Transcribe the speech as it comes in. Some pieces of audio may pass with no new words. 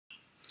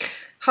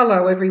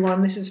Hello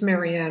everyone, this is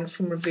Marianne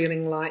from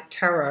Revealing Light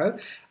Tarot.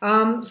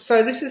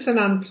 So this is an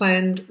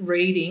unplanned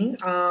reading,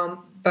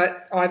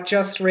 but I've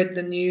just read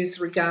the news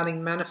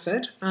regarding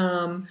Manafort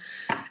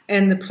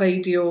and the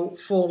plea deal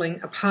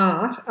falling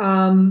apart.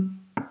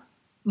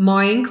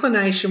 My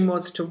inclination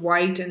was to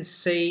wait and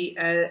see,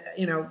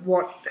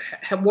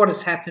 what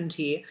has happened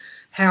here.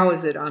 How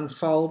is it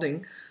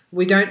unfolding?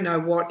 We don't know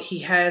what he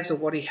has or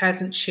what he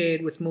hasn't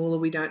shared with Mueller.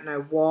 We don't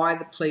know why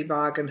the plea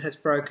bargain has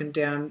broken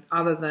down,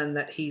 other than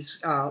that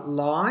he's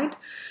lied.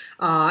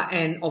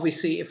 And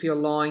obviously, if you're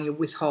lying, you're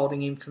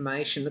withholding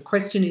information. The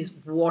question is,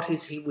 what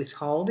is he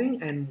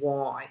withholding and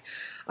why?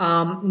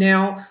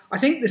 Now, I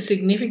think the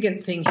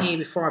significant thing here,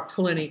 before I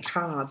pull any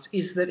cards,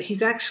 is that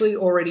he's actually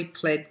already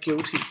pled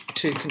guilty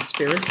to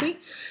conspiracy,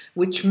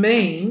 which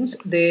means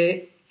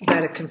that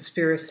a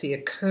conspiracy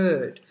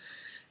occurred.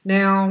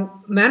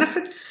 Now,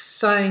 Manafort's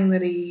saying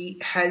that he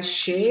has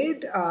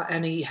shared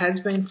and he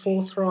has been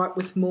forthright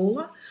with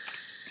Mueller.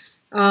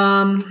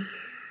 My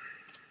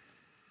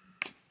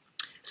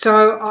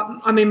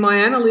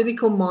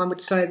analytical mind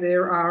would say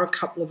there are a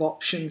couple of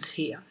options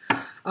here.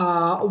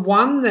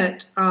 One,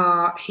 that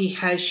he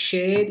has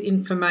shared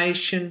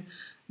information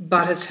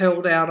but has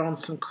held out on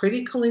some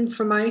critical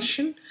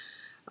information,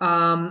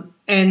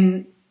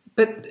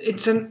 but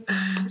it's a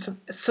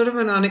sort of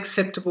an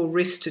unacceptable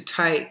risk to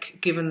take,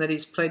 given that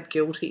he's pled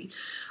guilty,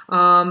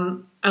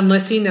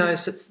 unless he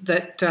knows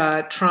that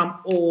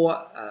Trump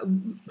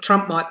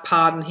might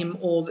pardon him,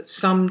 or that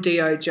some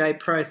DOJ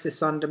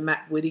process under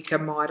Matt Whitaker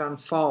might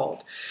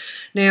unfold.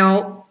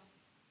 Now,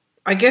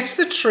 I guess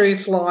the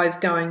truth lies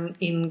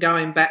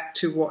going back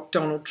to what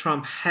Donald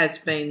Trump has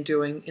been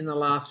doing in the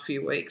last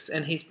few weeks,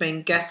 and he's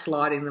been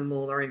gaslighting the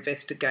Mueller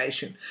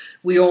investigation.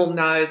 We all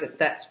know that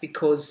that's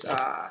because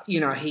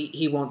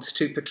he wants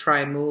to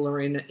portray Mueller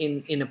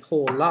in a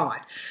poor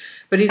light,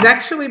 but he's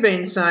actually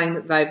been saying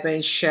that they've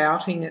been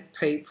shouting at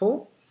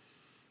people,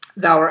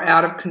 they were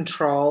out of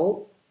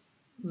control,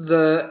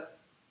 the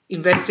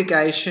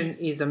investigation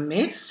is a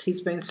mess.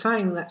 He's been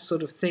saying that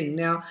sort of thing.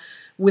 Now,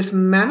 with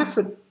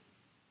Manafort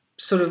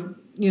sort of,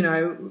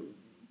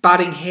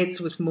 butting heads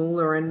with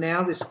Mueller, and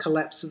now this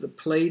collapse of the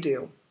plea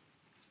deal,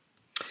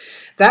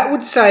 that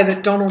would say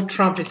that Donald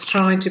Trump is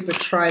trying to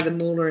betray the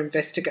Mueller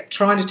investigation,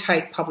 trying to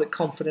take public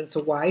confidence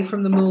away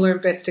from the Mueller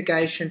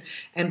investigation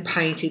and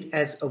paint it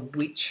as a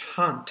witch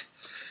hunt.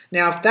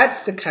 Now, if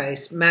that's the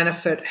case,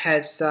 Manafort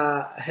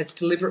has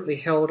deliberately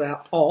held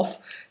off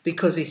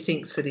because he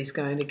thinks that he's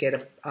going to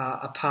get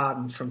a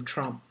pardon from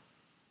Trump.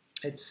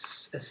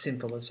 It's as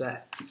simple as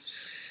that.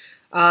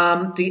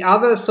 The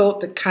other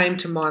thought that came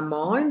to my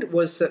mind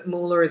was that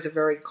Mueller is a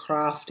very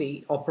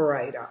crafty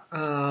operator,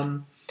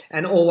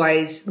 and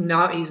always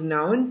he's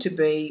known to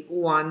be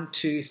 1,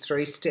 2,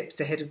 3 steps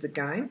ahead of the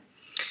game.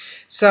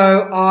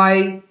 So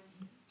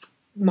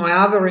my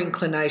other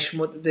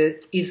inclination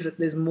is that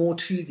there's more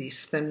to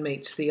this than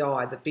meets the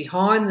eye, that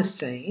behind the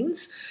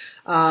scenes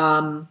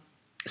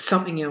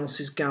something else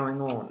is going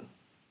on.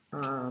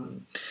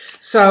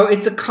 So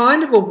it's a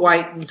kind of a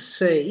wait and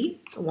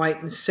see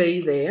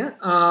there.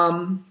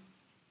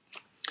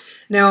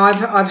 Now,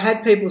 I've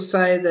had people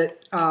say that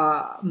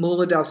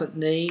Mueller doesn't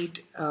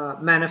need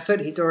Manafort.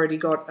 He's already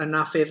got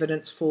enough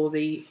evidence for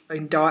the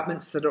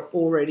indictments that are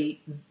already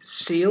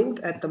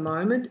sealed at the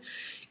moment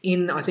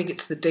in, I think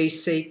it's the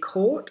DC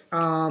court.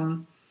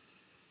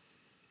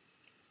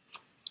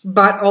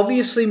 But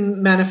obviously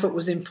Manafort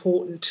was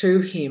important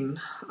to him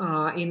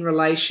in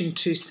relation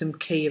to some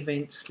key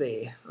events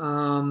there,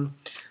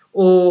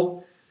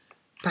 or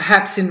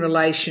perhaps in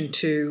relation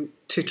to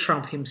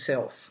Trump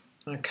himself.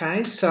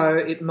 Okay, so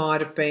it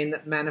might have been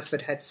that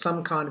Manafort had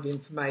some kind of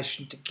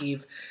information to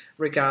give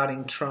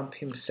regarding Trump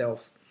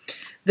himself.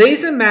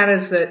 These are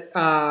matters that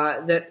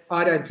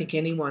I don't think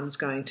anyone's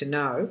going to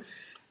know,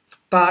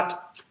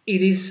 but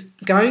it is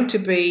going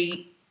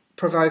to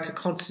provoke a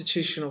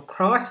constitutional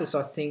crisis,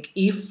 I think,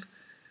 if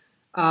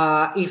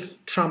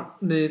Trump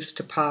moves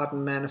to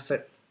pardon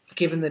Manafort,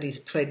 given that he's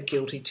pled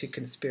guilty to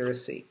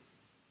conspiracy.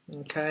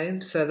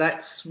 Okay, so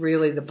that's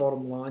really the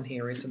bottom line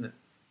here, isn't it?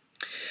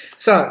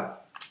 So,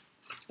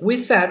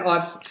 with that,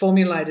 I've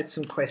formulated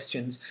some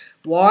questions.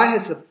 Why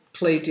has the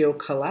plea deal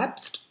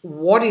collapsed?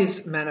 What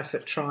is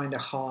Manafort trying to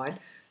hide?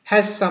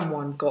 Has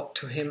someone got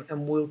to him,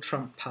 and will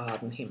Trump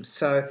pardon him?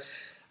 So,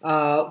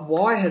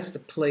 why has the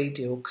plea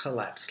deal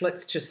collapsed?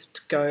 Let's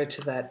just go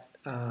to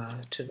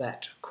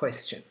that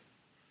question.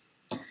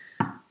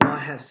 Why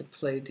has the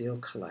plea deal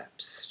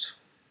collapsed?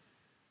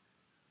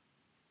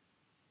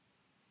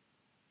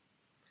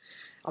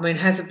 I mean,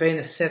 has it been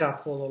a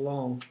setup all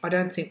along? I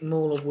don't think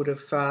Mueller would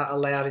have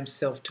allowed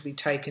himself to be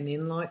taken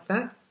in like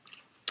that.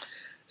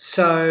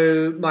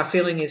 So my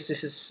feeling is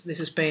this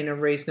has been a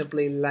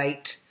reasonably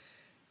late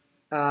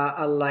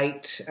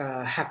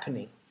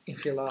happening,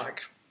 if you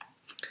like.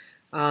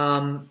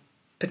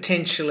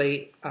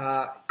 Potentially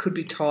could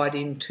be tied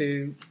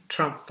into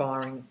Trump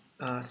firing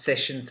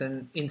Sessions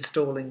and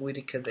installing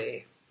Whitaker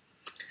there,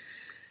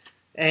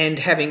 and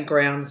having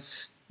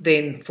grounds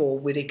then for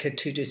Whitaker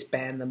to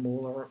disband the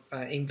Mueller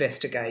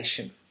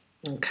investigation.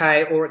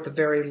 okay, or at the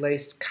very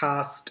least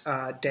cast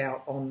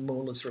doubt on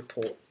Mueller's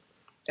report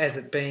as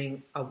it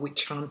being a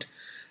witch hunt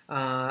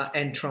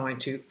and trying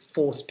to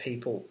force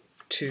people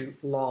to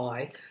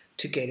lie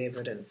to get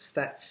evidence.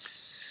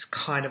 That's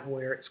kind of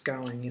where it's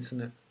going,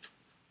 isn't it?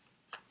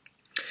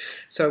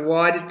 So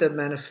why did the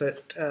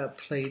Manafort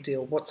plea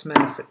deal, what's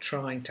Manafort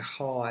trying to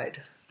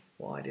hide?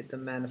 Why did the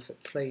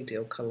Manafort plea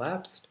deal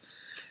collapse?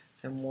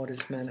 And what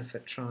is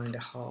Manafort trying to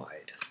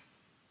hide?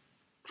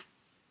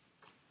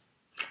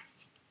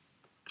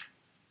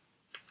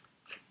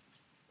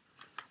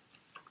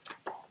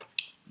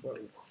 Whoa.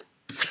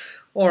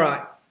 All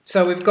right,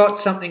 so we've got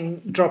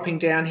something dropping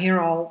down here.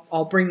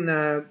 I'll bring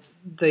the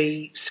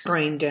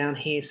screen down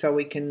here so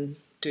we can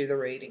do the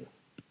reading.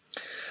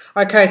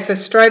 Okay, so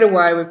straight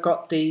away we've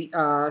got the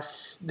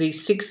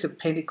Six of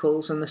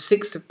Pentacles, and the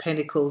Six of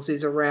Pentacles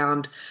is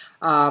around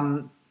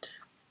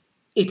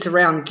it's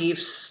around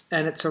gifts,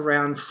 and it's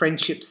around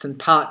friendships and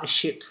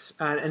partnerships,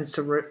 and it's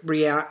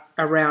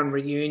around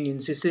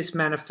reunions. Is this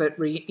Manafort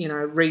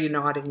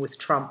reuniting with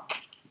Trump?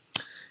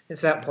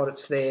 Is that what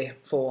it's there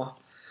for?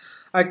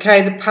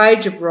 Okay, the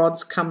Page of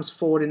Rods comes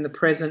forward in the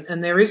present,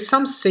 and there is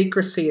some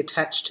secrecy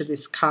attached to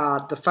this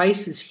card. The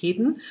face is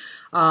hidden,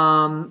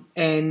 and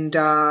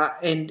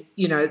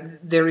you know,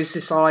 there is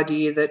this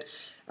idea that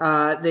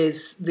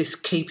there's this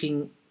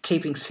keeping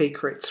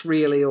secrets,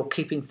 really, or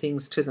keeping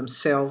things to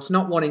themselves,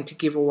 not wanting to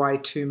give away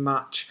too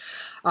much.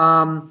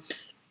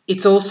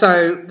 It's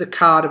also the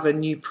card of a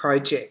new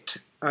project,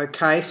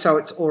 okay,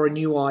 or a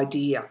new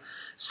idea.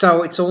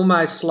 So it's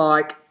almost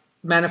like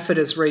Manafort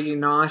is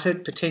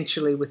reunited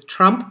potentially with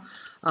Trump,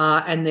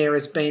 and there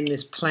has been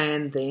this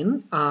plan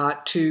then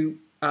to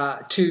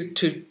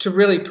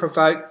really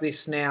provoke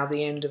this now,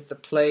 the end of the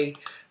plea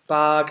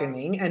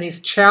bargaining. And his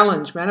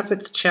challenge,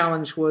 Manafort's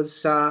challenge,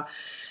 was the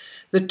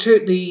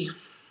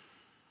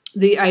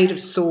Eight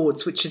of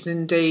Swords, which is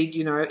indeed,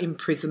 you know,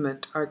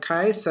 imprisonment.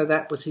 Okay, so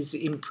that was his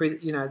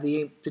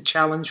the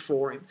challenge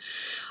for him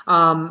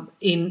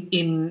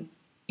in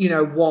you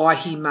know, why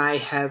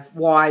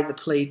the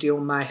plea deal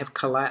may have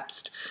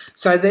collapsed.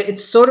 So that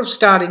it's sort of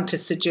starting to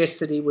suggest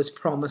that he was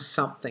promised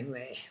something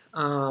there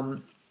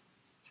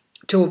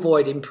to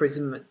avoid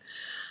imprisonment.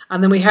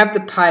 And then we have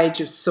the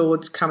Page of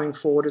Swords coming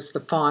forward as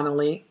the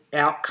final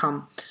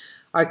outcome.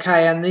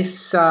 Okay, and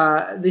this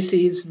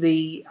is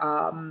the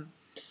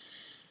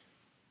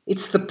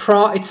it's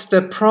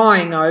the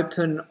prying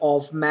open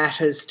of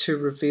matters to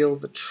reveal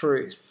the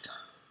truth.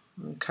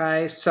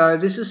 Okay, so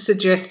this is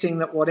suggesting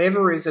that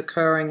whatever is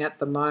occurring at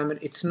the moment,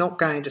 it's not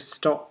going to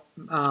stop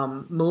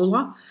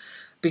Mueller,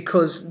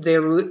 because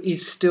there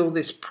is still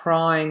this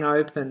prying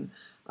open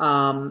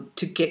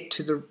to get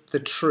to the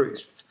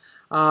truth.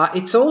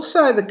 It's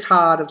also the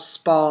card of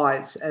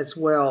spies as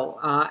well,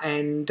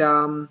 and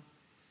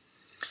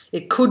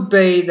it could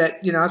be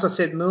that, you know, as I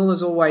said,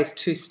 Mueller's always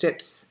 2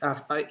 steps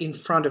in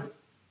front of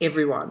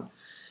everyone.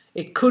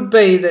 It could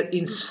be that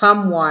in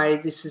some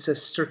way this is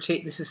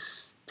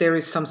there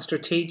is some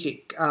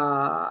strategic,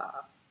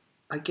 I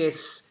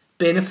guess,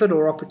 benefit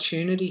or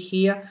opportunity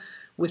here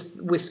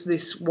with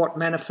this, what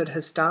Manafort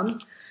has done.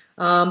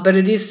 But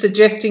it is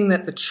suggesting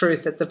that the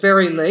truth, at the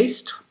very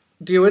least,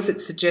 viewers,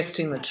 it's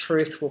suggesting the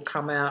truth will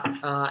come out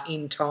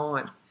in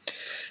time.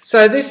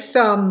 So this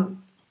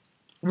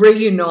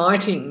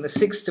reuniting, the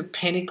Six of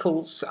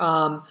Pentacles,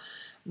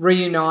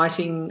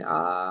 reuniting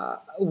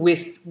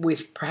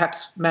with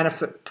perhaps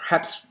Manafort,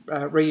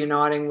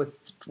 reuniting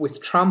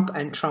with Trump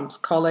and Trump's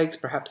colleagues,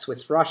 perhaps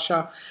with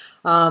Russia.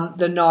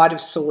 The Knight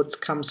of Swords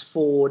comes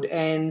forward,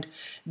 and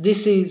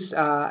this is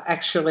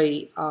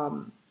actually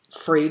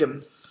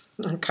freedom.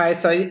 Okay,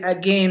 so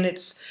again,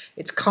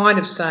 it's kind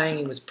of saying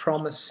he was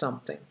promised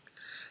something.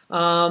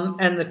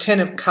 And the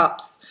Ten of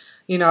Cups,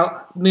 you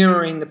know,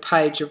 mirroring the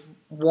Page of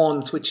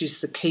Wands, which is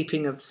the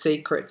keeping of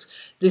secrets.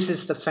 This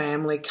is the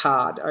family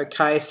card,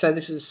 okay? So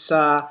this is,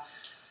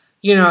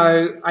 you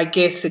know, I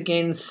guess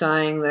again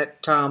saying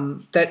that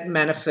that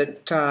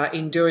Manafort,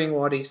 in doing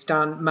what he's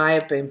done, may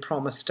have been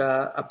promised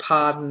a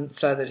pardon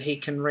so that he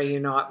can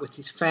reunite with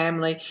his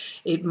family.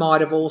 It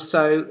might have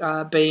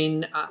also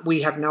been,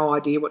 we have no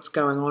idea what's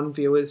going on,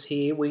 viewers,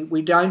 here.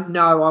 We don't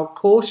know. I'll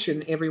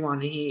caution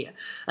everyone here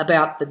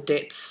about the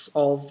depths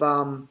of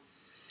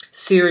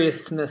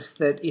seriousness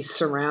that is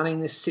surrounding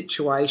this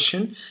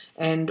situation,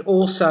 and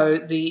also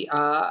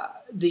I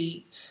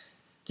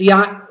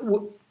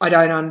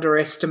don't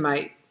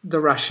underestimate the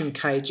Russian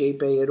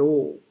KGB at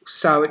all.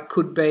 So it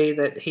could be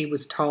that he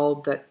was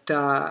told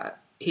that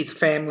his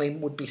family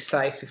would be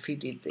safe if he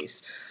did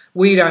this.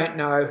 We don't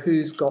know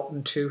who's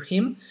gotten to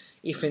him,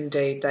 if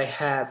indeed they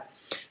have.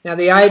 Now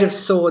the Eight of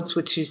Swords,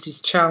 which is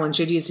his challenge,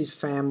 it is his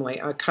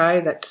family.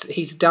 Okay,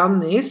 he's done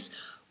this.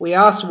 We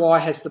asked, why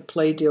has the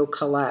plea deal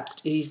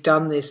collapsed? He's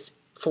done this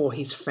for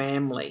his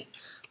family,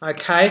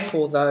 okay,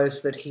 for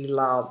those that he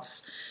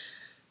loves.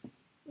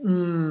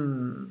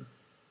 I'm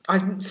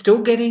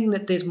still getting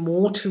that there's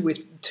more to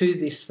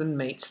this than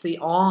meets the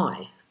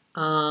eye,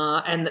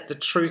 and that the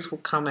truth will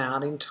come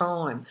out in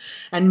time.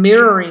 And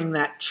mirroring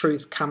that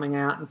truth coming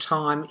out in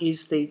time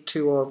is the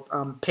Two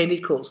of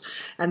Pentacles.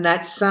 And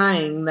that's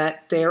saying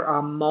that there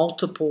are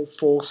multiple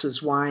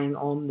forces weighing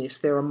on this.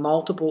 There are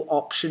multiple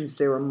options.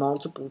 There are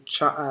multiple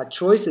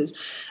choices.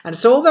 And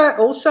it's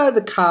also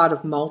the card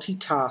of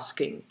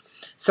multitasking.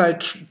 So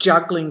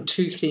juggling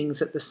two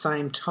things at the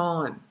same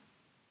time.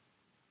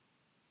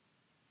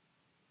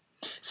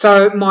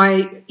 So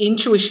my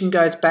intuition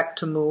goes back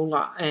to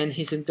Mueller and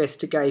his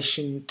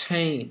investigation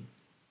team,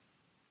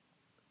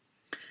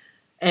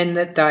 and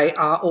that they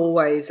are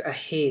always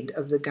ahead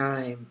of the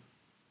game.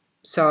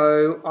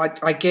 So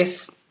I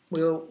guess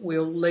we'll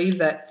leave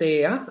that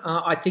there.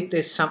 I think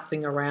there's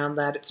something around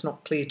that. It's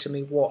not clear to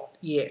me what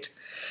yet.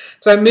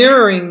 So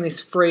mirroring this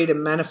freedom,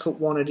 Manafort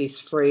wanted his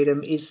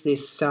freedom, is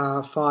this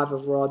Five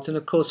of Rods. And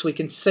of course we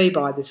can see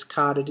by this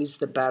card it is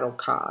the battle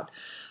card.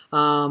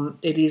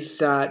 It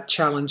is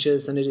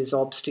challenges and it is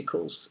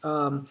obstacles.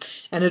 And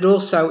it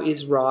also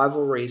is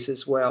rivalries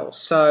as well.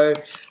 So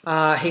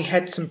he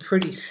had some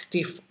pretty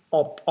stiff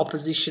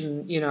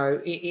opposition. You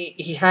know,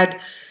 he had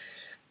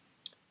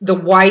the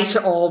weight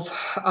of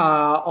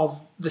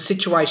the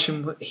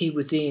situation he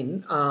was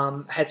in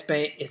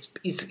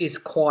is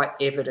quite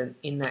evident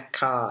in that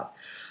card.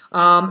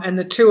 And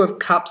the Two of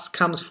Cups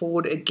comes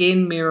forward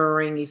again,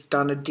 mirroring he's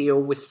done a deal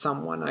with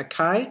someone.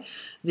 Okay,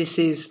 this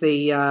is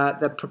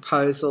the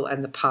proposal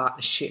and the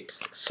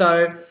partnerships.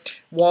 So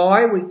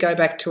why, we go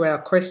back to our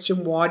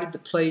question, why did the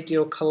plea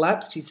deal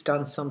collapse? He's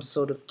done some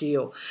sort of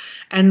deal,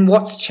 and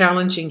what's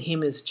challenging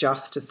him is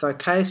justice.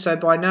 Okay, so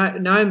by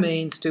no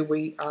means do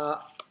we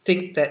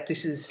think that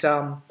this is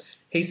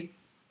he's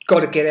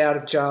got to get out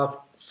of jail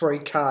free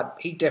card.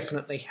 He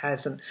definitely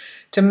hasn't.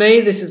 To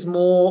me, this is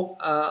more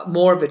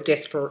of a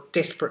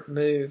desperate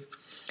move.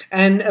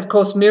 And of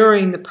course,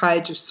 mirroring the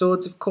Page of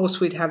Swords, of course,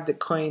 we'd have the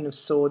Queen of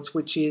Swords,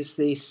 which is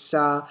this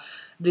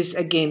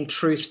again,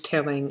 truth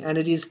telling, and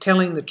it is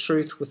telling the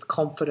truth with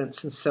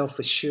confidence and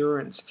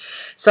self-assurance.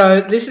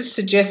 So this is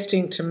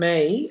suggesting to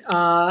me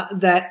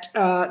that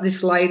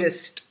this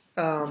latest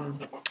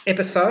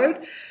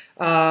episode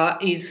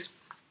is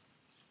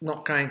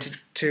not going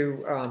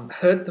to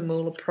hurt the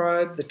Mueller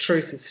probe. The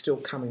truth is still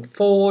coming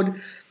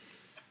forward.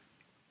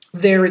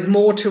 There is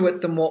more to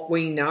it than what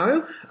we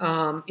know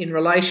in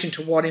relation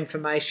to what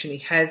information he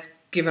has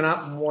given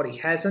up and what he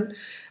hasn't.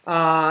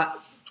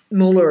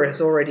 Mueller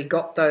has already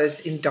got those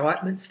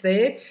indictments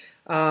there.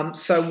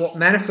 So what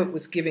Manafort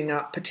was giving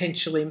up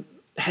potentially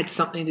had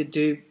something to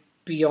do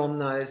beyond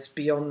those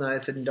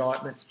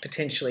indictments,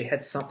 potentially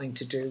had something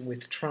to do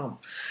with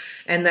Trump.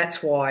 And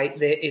that's why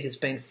it has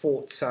been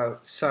fought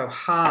so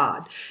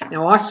hard.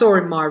 Now, I saw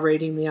in my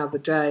reading the other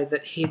day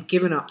that he had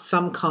given up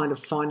some kind of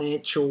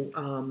financial,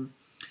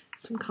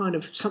 some kind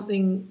of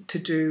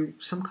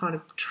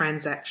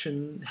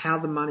transaction, how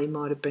the money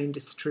might have been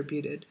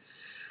distributed.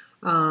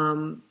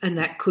 And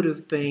that could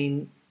have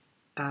been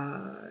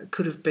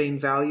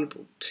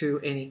valuable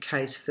to any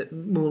case that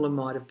Mueller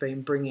might have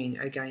been bringing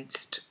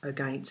against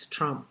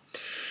Trump.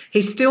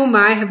 He still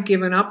may have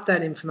given up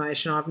that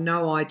information. I have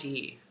no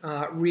idea,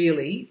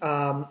 really,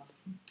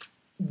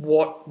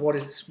 what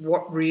is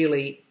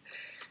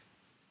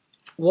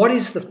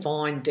the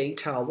fine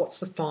detail? What's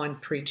the fine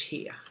print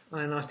here?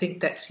 And I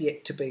think that's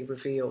yet to be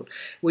revealed.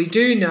 We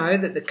do know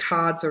that the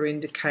cards are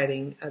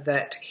indicating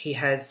that he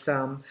has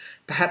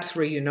perhaps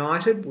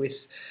reunited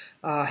with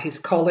his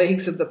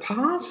colleagues of the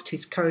past,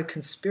 his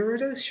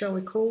co-conspirators, shall we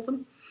call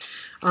them,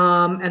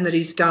 and that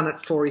he's done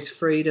it for his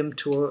freedom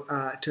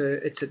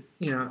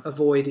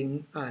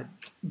avoiding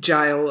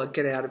jail, a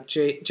get out of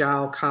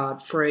jail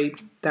card free,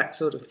 that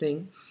sort of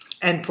thing.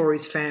 And for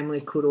his family,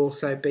 could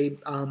also be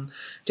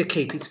to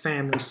keep his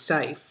family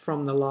safe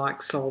from the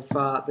likes of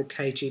the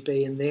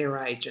KGB and their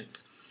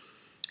agents.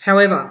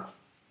 However,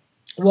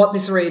 what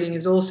this reading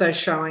is also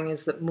showing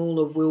is that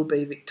Mueller will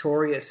be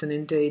victorious, and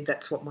indeed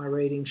that's what my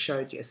reading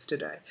showed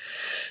yesterday.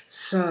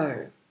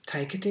 So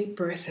take a deep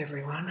breath,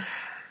 everyone.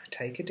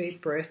 Take a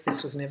deep breath.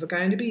 This was never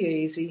going to be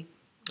easy,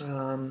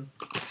 and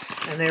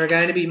there are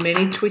going to be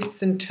many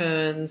twists and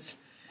turns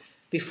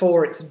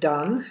before it's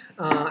done,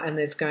 and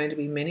there's going to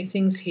be many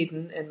things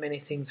hidden and many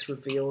things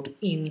revealed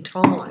in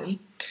time.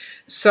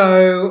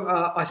 So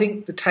I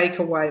think the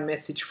takeaway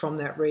message from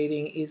that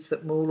reading is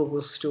that Mueller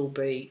will still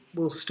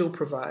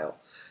prevail.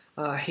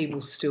 He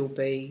will still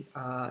be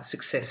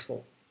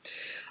successful.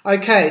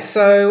 Okay,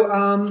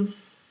 so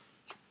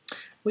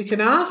we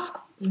can ask.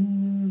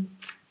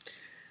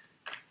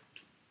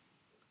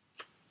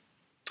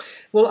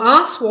 We'll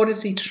ask, what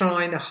is he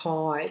trying to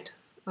hide?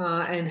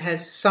 And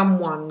has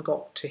someone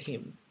got to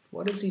him?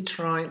 What is he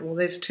trying? Well,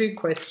 there's two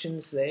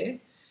questions there.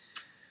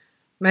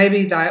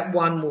 Maybe that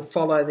one will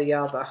follow the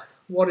other.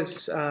 What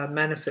is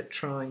Manafort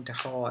trying to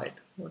hide?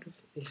 What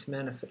is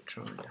Manafort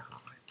trying to hide?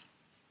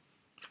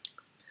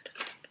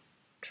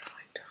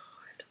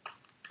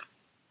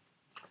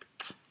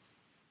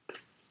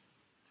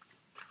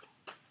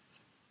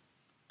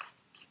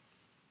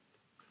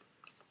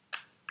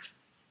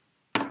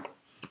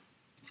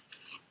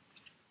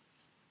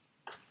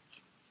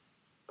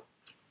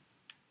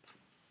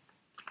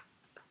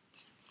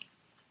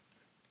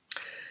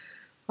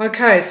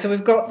 Okay, so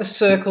we've got the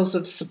circles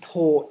of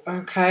support.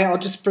 Okay, I'll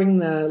just bring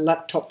the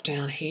laptop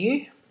down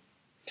here.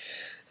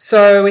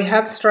 So we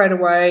have straight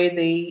away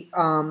the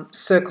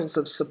circles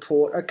of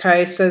support.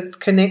 Okay, so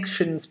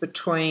connections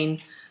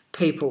between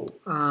people.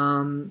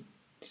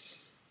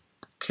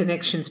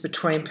 Connections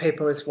between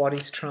people is what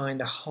he's trying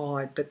to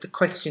hide, but the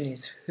question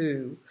is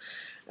who.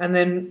 And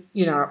then,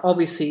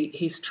 obviously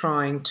he's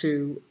trying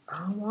to,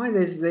 why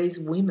there's these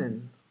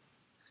women.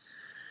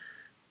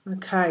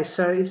 Okay,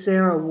 so is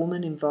there a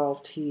woman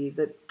involved here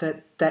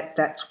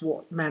that's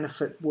what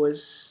Manafort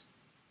was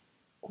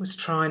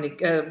trying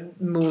to,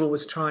 Mueller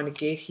was trying to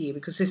get here,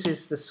 because this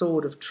is the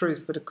sword of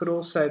truth, but it could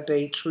also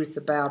be truth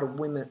about a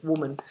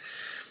woman.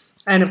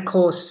 And of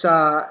course,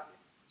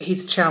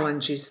 his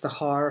challenge is the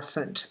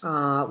Hierophant,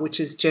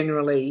 which is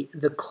generally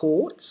the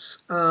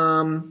courts.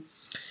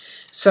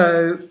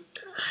 So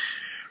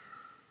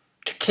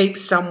to keep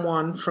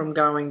someone from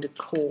going to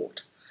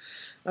court.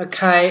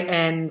 Okay,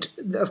 and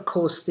of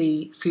course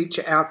the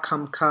future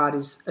outcome card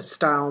is a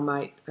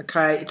stalemate.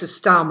 Okay, it's a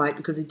stalemate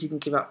because he didn't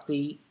give up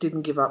the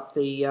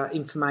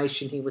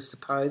information he was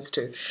supposed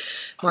to.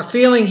 My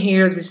feeling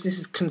here, this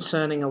is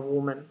concerning a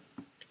woman.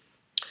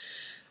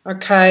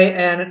 Okay,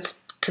 and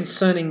it's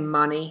concerning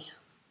money.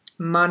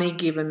 Money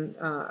given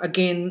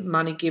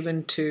money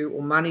given to,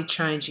 or money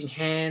changing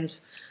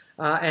hands,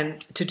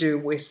 and to do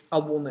with a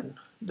woman.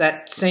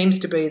 That seems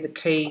to be the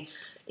key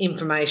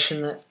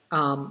information that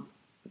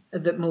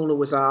that Mueller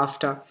was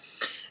after.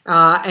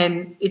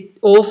 And it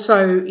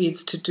also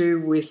is to do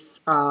with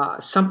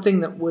something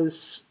that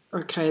was,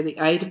 the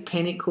Eight of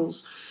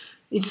Pentacles.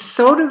 It's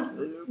sort of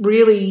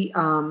really,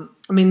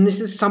 this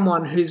is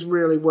someone who's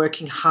really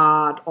working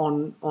hard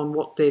on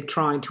what they're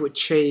trying to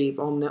achieve,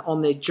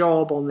 on their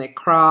job, on their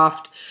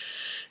craft.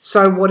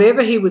 So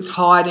whatever he was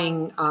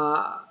hiding,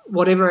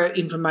 whatever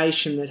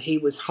information that he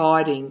was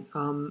hiding,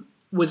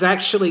 was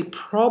actually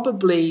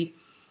probably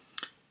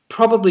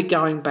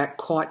going back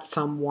quite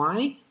some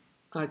way.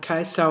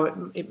 Okay,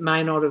 so it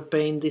may not have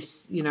been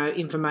this,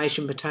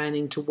 information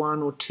pertaining to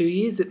 1 or 2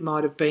 years. It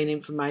might have been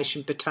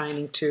information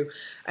pertaining to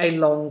a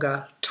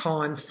longer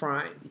time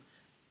frame.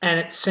 And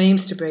it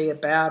seems to be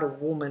about a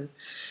woman.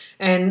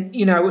 And,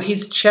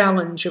 his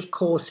challenge, of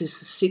course, is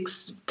the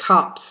 6 of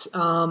Cups.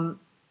 And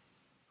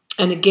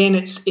again,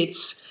 it's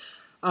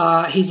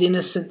his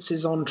innocence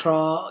is on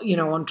trial,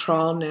 on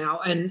trial now.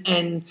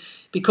 And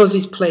because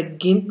he's pled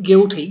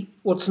guilty,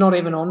 it's not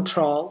even on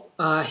trial.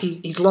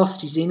 He's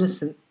lost his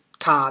innocent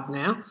card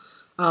now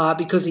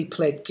because he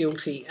pled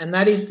guilty, and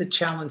that is the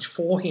challenge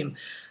for him.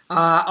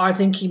 I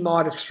think he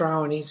might have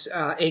thrown his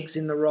eggs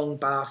in the wrong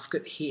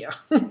basket here,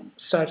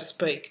 so to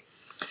speak.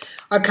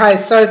 Okay,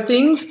 so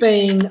things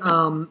being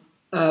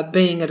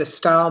at a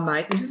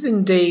stalemate, this is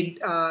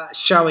indeed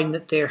showing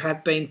that there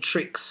have been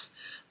tricks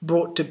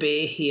brought to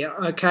bear here.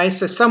 Okay,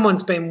 so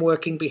someone's been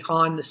working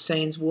behind the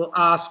scenes. We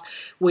ask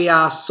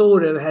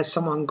sort of, has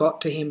someone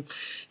got to him?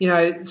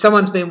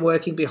 Someone's been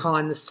working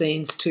behind the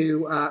scenes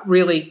to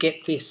really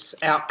get this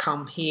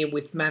outcome here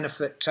with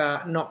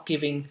Manafort not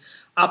giving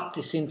up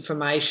this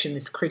information,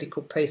 this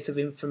critical piece of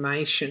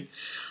information.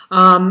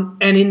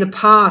 And in the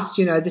past,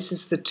 this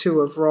is the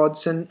 2 of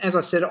Rods, and as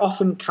I said,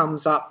 often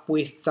comes up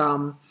with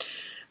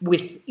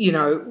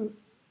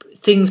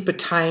things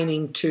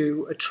pertaining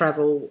to a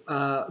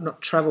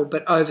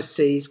but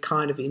overseas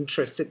kind of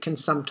interests. It can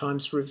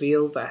sometimes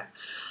reveal that.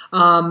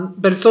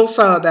 But it's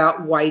also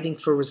about waiting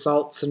for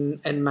results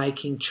and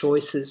making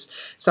choices.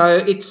 So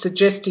it's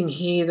suggesting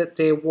here that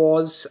there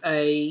was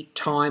a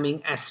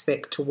timing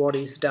aspect to what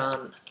he's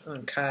done.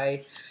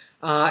 Okay,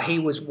 he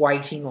was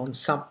waiting on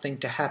something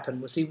to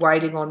happen. Was he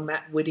waiting on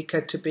Matt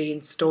Whitaker to be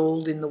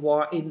installed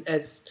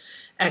as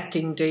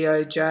acting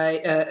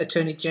DOJ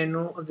Attorney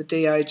General of the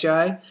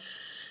DOJ?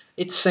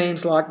 It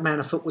seems like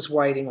Manafort was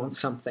waiting on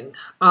something.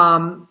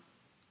 And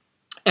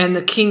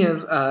the King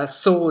of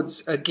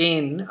Swords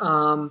again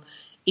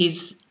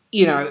is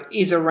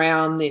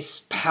around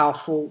this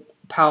powerful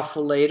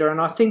leader, and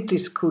I think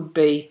this could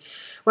be,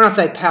 when I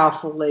say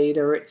powerful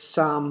leader, it's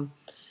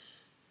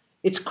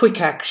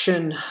quick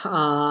action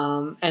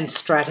and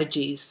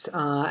strategies,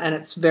 and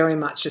it's very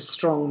much a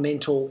strong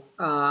mental.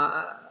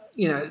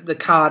 The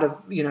card of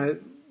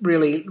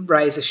really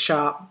razor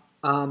sharp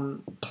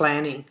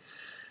planning.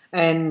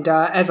 And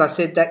as I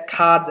said, that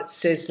card that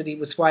says that he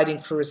was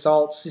waiting for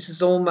results, this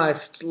is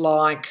almost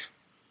like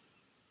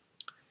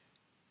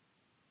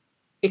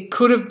it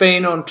could have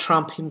been on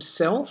Trump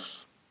himself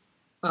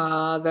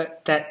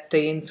that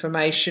the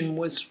information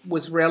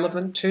was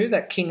relevant to.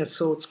 That King of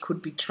Swords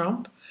could be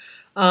Trump.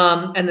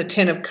 And the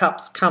 10 of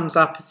Cups comes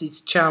up as his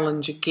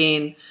challenge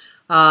again,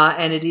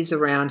 and it is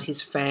around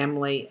his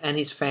family and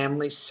his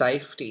family's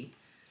safety.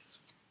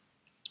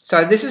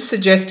 So this is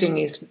suggesting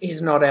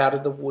he's not out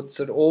of the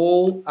woods at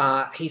all.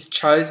 He's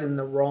chosen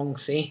the wrong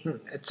thing.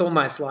 It's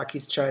almost like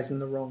he's chosen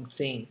the wrong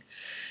thing.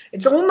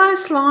 It's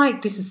almost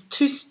like this is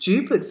too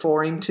stupid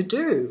for him to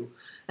do.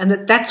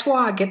 And that's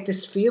why I get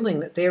this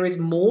feeling that there is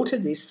more to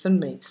this than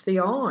meets the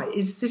eye.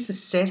 Is this a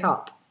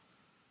setup?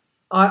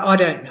 I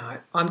don't know.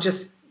 I'm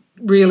just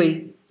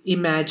really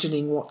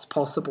imagining what's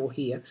possible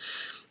here.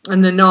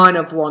 And the Nine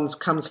of Wands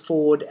comes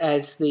forward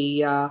as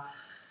the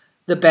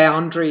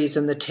boundaries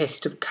and the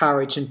test of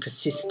courage and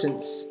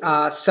persistence.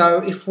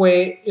 So if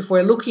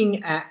we're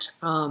looking at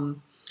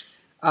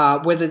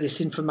whether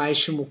this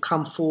information will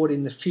come forward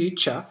in the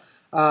future,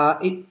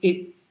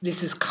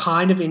 this is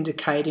kind of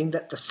indicating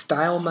that the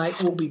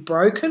stalemate will be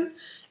broken,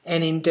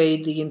 and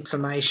indeed the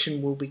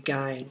information will be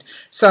gained.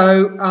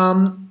 So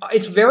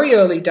it's very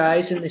early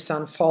days in this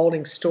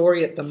unfolding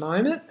story at the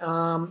moment.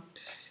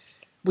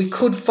 We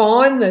could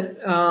find that,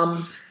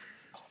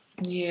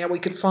 we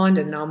could find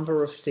a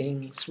number of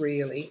things,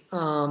 really.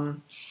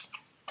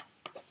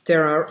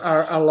 There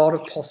are a lot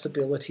of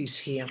possibilities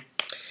here.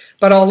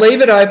 But I'll leave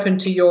it open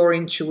to your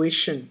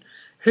intuition.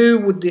 Who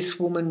would this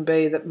woman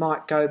be that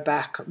might go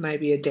back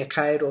maybe a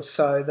decade or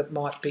so, that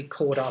might be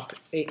caught up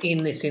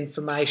in this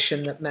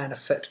information that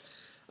Manafort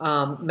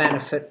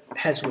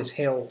has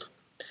withheld?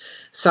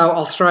 So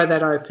I'll throw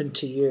that open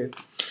to you.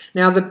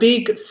 Now, the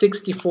big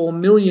 $64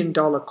 million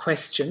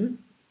question,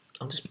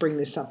 I'll just bring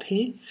this up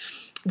here.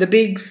 The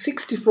big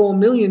 $64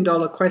 million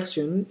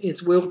question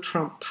is, will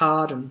Trump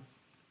pardon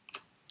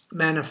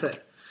Manafort?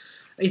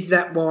 Is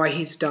that why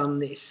he's done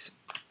this?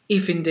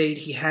 If indeed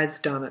he has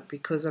done it,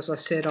 because as I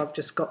said, I've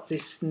just got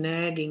this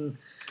nagging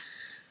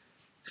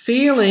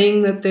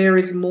feeling that there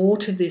is more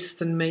to this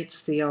than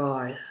meets the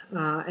eye.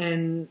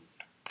 And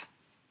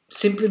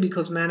simply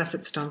because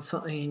Manafort's done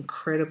something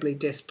incredibly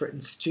desperate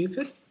and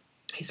stupid,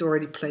 he's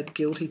already pled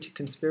guilty to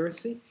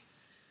conspiracy.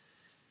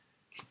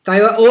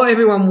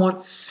 Everyone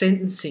wants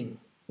sentencing.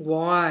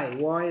 Why?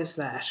 Why is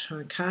that?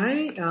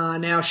 Okay.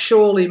 Now,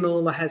 surely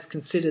Mueller has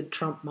considered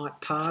Trump might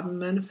pardon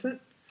Manafort.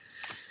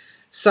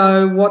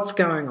 So what's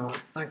going on?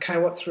 Okay,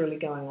 what's really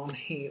going on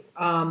here?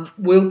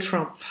 Will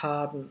Trump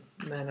pardon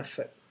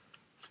Manafort?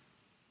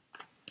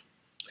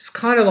 It's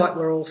kind of like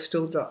we're all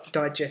still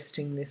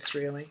digesting this,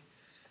 really.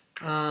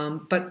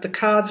 But the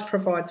cards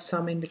provide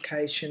some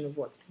indication of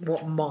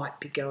what might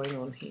be going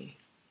on here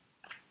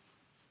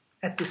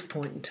at this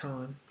point in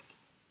time.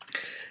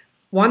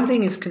 One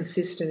thing is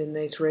consistent in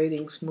these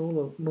readings: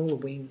 Mueller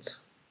wins.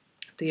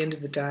 At the end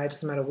of the day, it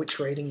doesn't matter which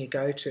reading you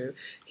go to,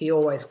 he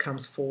always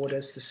comes forward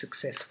as the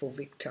successful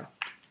victor.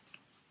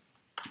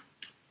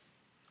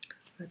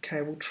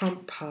 Okay, will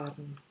Trump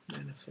pardon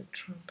Manafort?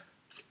 Trump.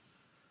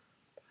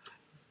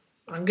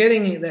 I'm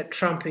getting that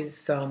Trump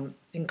is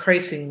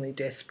increasingly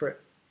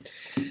desperate.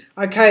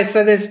 Okay,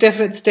 so it's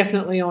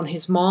definitely on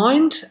his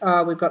mind.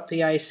 We've got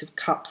the Ace of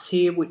Cups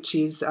here, which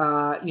is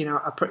a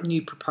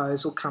new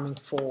proposal coming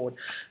forward.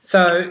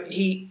 So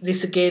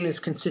this again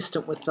is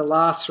consistent with the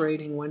last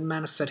reading when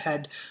Manafort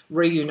had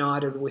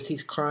reunited with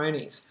his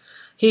cronies.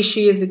 Here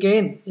she is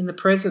again in the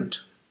present.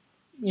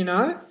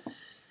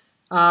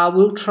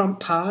 Will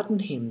Trump pardon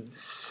him?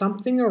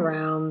 Something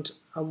around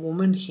a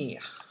woman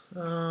here.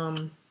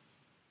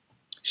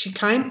 She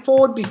came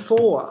forward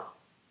before.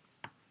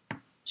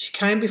 She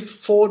came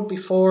forward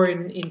before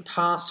in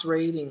past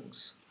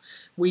readings.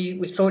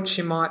 We thought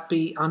she might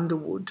be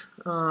Underwood.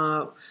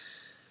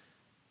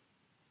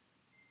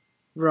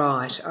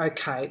 Right,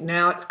 okay.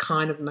 Now it's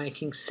kind of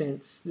making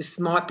sense. This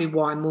might be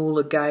why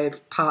Mueller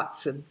gave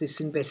parts of this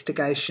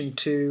investigation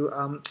to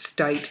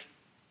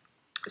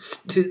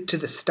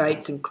the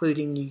states,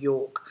 including New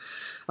York.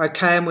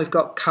 Okay, and we've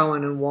got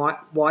Cohen and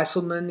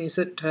Weisselman. Is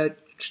it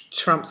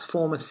Trump's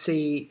former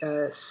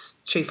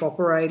chief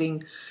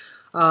operating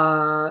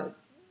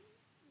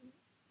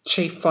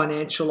Chief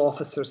Financial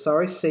Officer,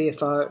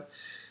 CFO.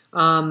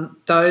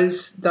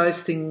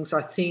 Those things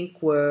I think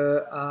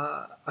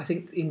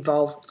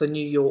involved the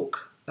New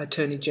York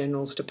Attorney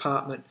General's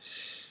department.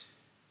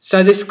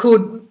 So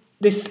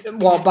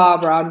while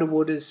Barbara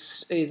Underwood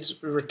is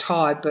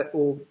retired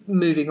or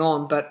moving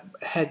on, but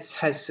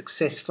has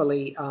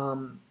successfully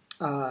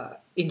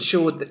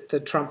ensured that the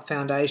Trump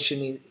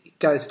Foundation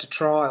goes to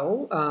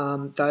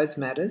trial, those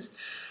matters.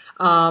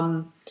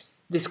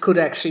 This could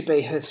actually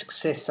be her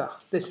successor.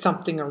 There's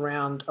something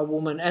around a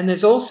woman. And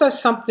there's also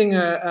something,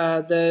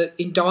 the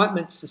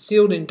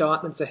sealed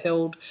indictments are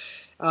held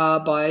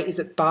by, is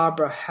it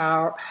Barbara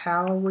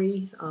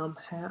Howry?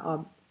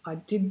 I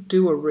did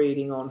do a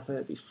reading on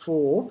her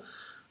before.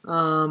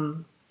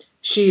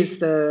 She is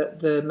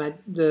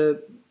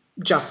the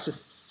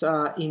justice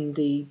in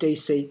the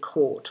DC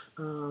court.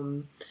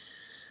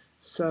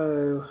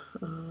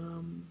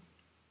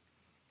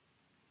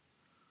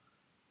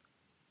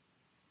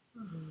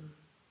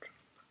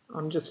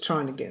 I'm just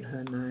trying to get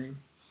her name.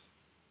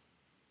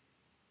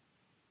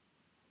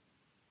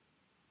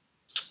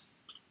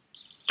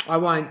 I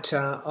won't.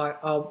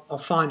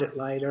 I'll find it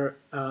later.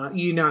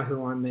 You know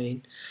who I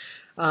mean.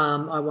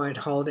 I won't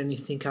hold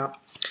anything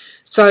up.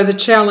 So the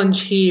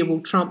challenge here,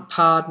 will Trump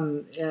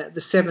pardon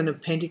the Seven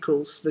of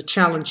Pentacles? The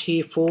challenge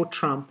here for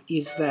Trump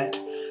is that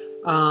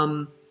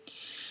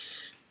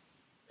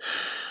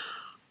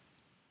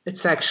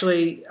it's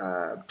actually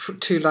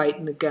too late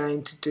in the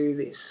game to do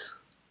this.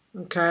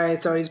 Okay,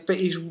 so he's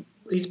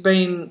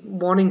been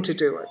wanting to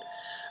do it,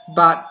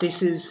 but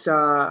this is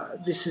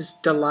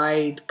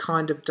delayed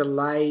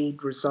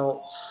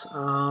results,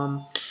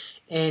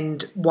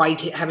 and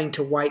having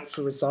to wait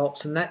for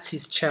results, and that's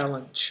his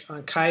challenge.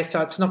 Okay,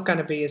 so it's not going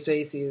to be as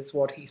easy as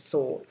what he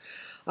thought.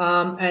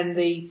 And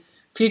the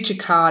future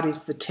card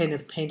is the Ten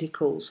of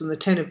Pentacles, and the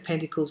Ten of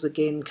Pentacles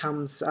again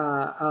comes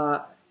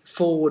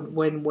forward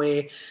when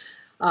we're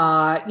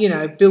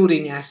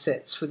building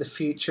assets for the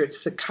future.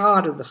 It's the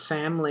card of the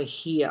family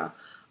here.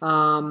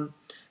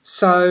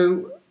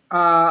 So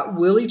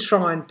will he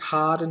try and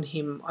pardon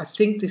him? I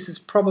think this is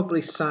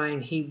probably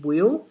saying he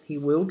will. He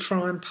will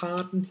try and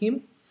pardon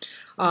him.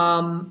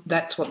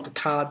 That's what the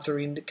cards are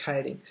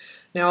indicating.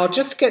 Now, I'll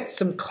just get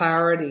some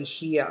clarity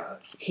here.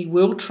 He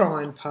will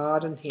try and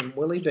pardon him.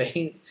 Will he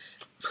be?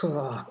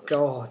 Oh,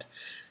 God.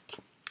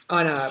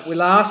 I know.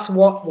 We'll ask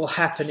what will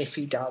happen if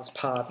he does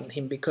pardon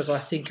him, because I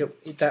think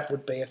that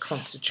would be a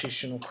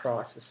constitutional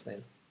crisis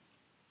then.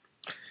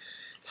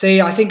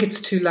 See, I think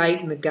it's too late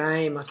in the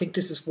game. I think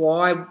this is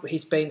why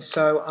he's been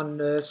so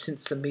unnerved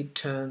since the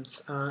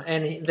midterms.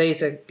 And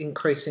these are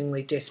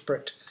increasingly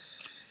desperate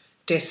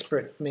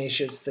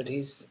measures that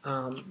he's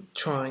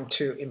trying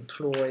to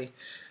employ.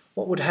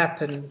 What would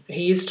happen?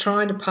 He is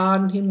trying to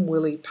pardon him.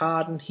 Will he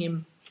pardon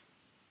him?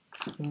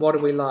 And what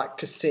do we like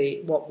to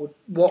see? What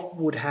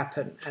would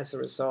happen as a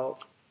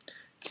result?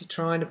 Is he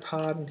trying to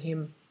pardon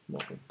him?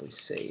 What would we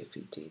see if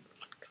he did?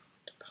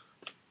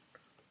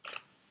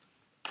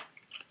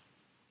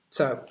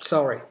 So,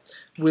 sorry,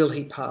 will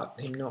he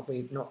pardon him?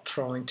 Not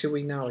trying to.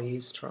 We know he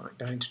is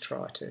going to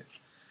try to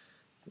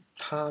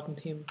pardon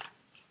him.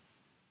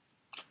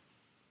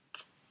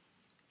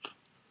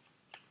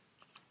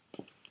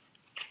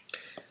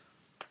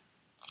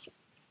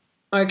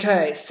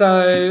 Okay,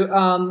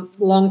 so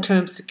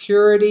long-term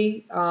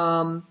security.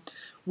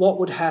 What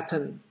would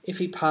happen if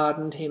he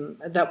pardoned him?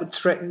 That would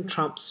threaten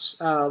Trump's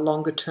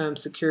longer-term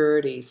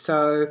security.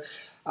 So.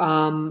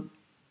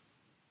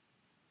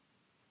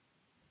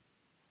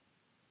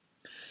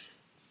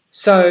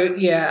 So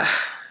yeah,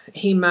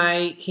 he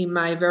may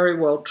very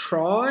well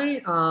try,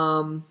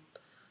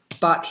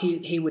 but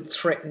he would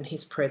threaten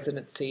his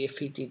presidency if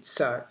he did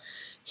so.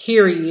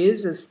 Here he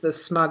is as the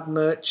smug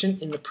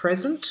merchant in the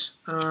present,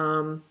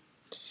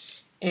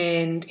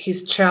 and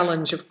his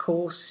challenge, of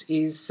course,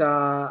 is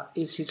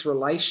his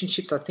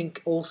relationships. I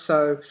think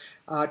also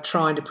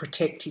trying to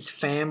protect his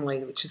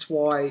family, which is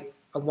why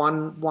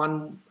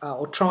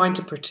or trying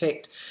to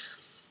protect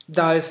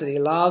those that he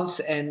loves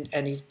and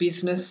his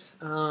business.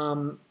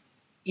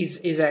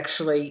 Is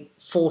actually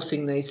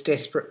forcing these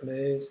desperate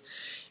moves.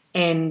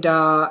 And,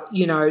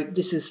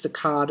 this is the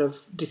card of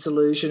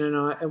disillusion.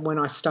 And when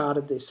I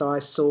started this, I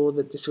saw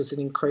that this was an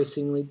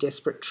increasingly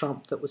desperate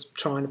Trump that was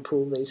trying to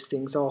pull these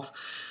things off.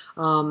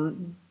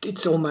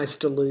 It's almost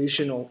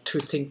delusional to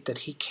think that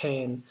he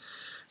can.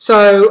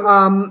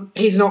 So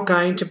he's not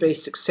going to be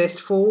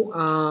successful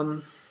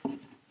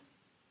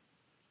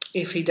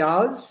if he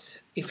does.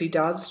 If he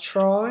does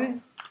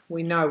try,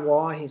 we know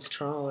why he's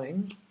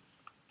trying.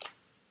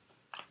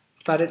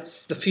 But in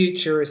the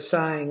future it's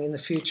saying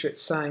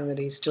that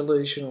he's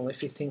delusional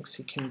if he thinks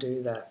he can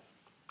do that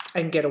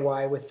and get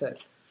away with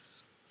it.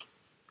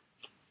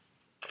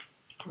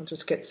 I'll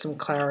just get some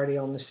clarity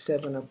on the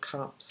Seven of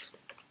Cups.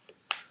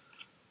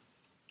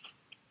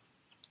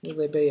 Will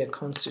there be a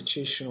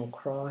constitutional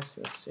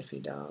crisis if he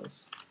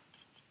does?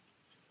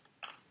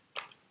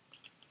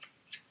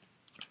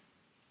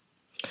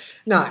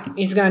 No,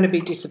 he's going to be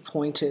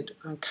disappointed,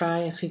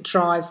 okay? If he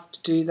tries to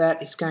do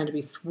that, he's going to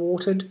be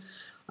thwarted.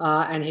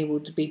 And he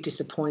would be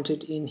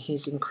disappointed in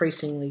his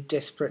increasingly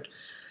desperate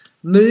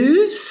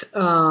moves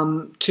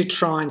to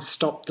try and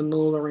stop the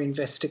Mueller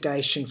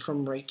investigation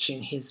from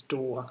reaching his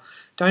door.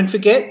 Don't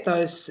forget,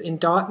 those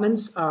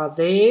indictments are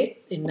there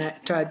in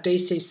that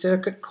DC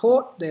Circuit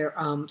Court. They're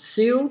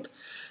sealed.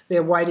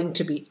 They're waiting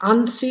to be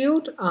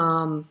unsealed.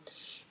 And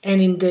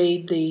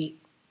indeed, the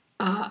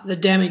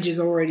damage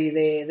is already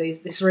there.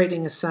 This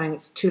reading is saying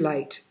it's too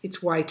late.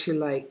 It's way too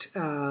late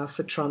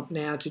for Trump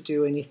now to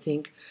do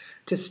anything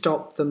to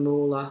stop the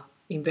Mueller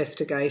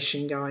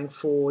investigation going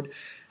forward,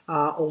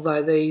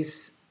 although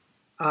these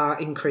are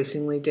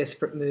increasingly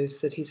desperate moves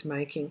that he's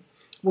making.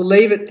 We'll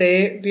leave it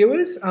there,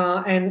 viewers,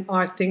 and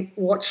I think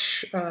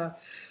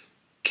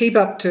keep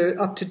up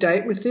to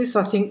date with this.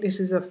 I think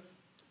this is a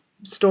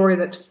story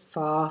that's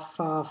far,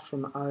 far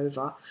from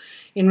over.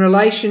 In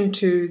relation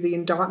to the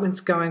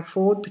indictments going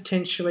forward,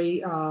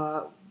 potentially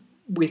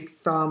with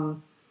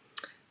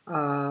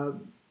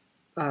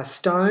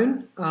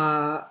Stone,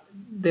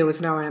 there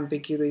was no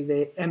ambiguity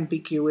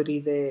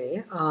there.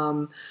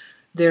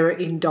 Their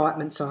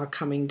indictments are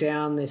coming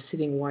down. They're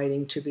sitting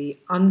waiting to be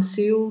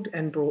unsealed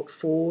and brought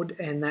forward,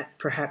 and that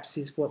perhaps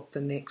is what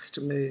the next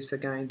moves are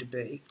going to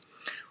be.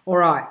 All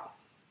right.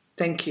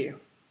 Thank you.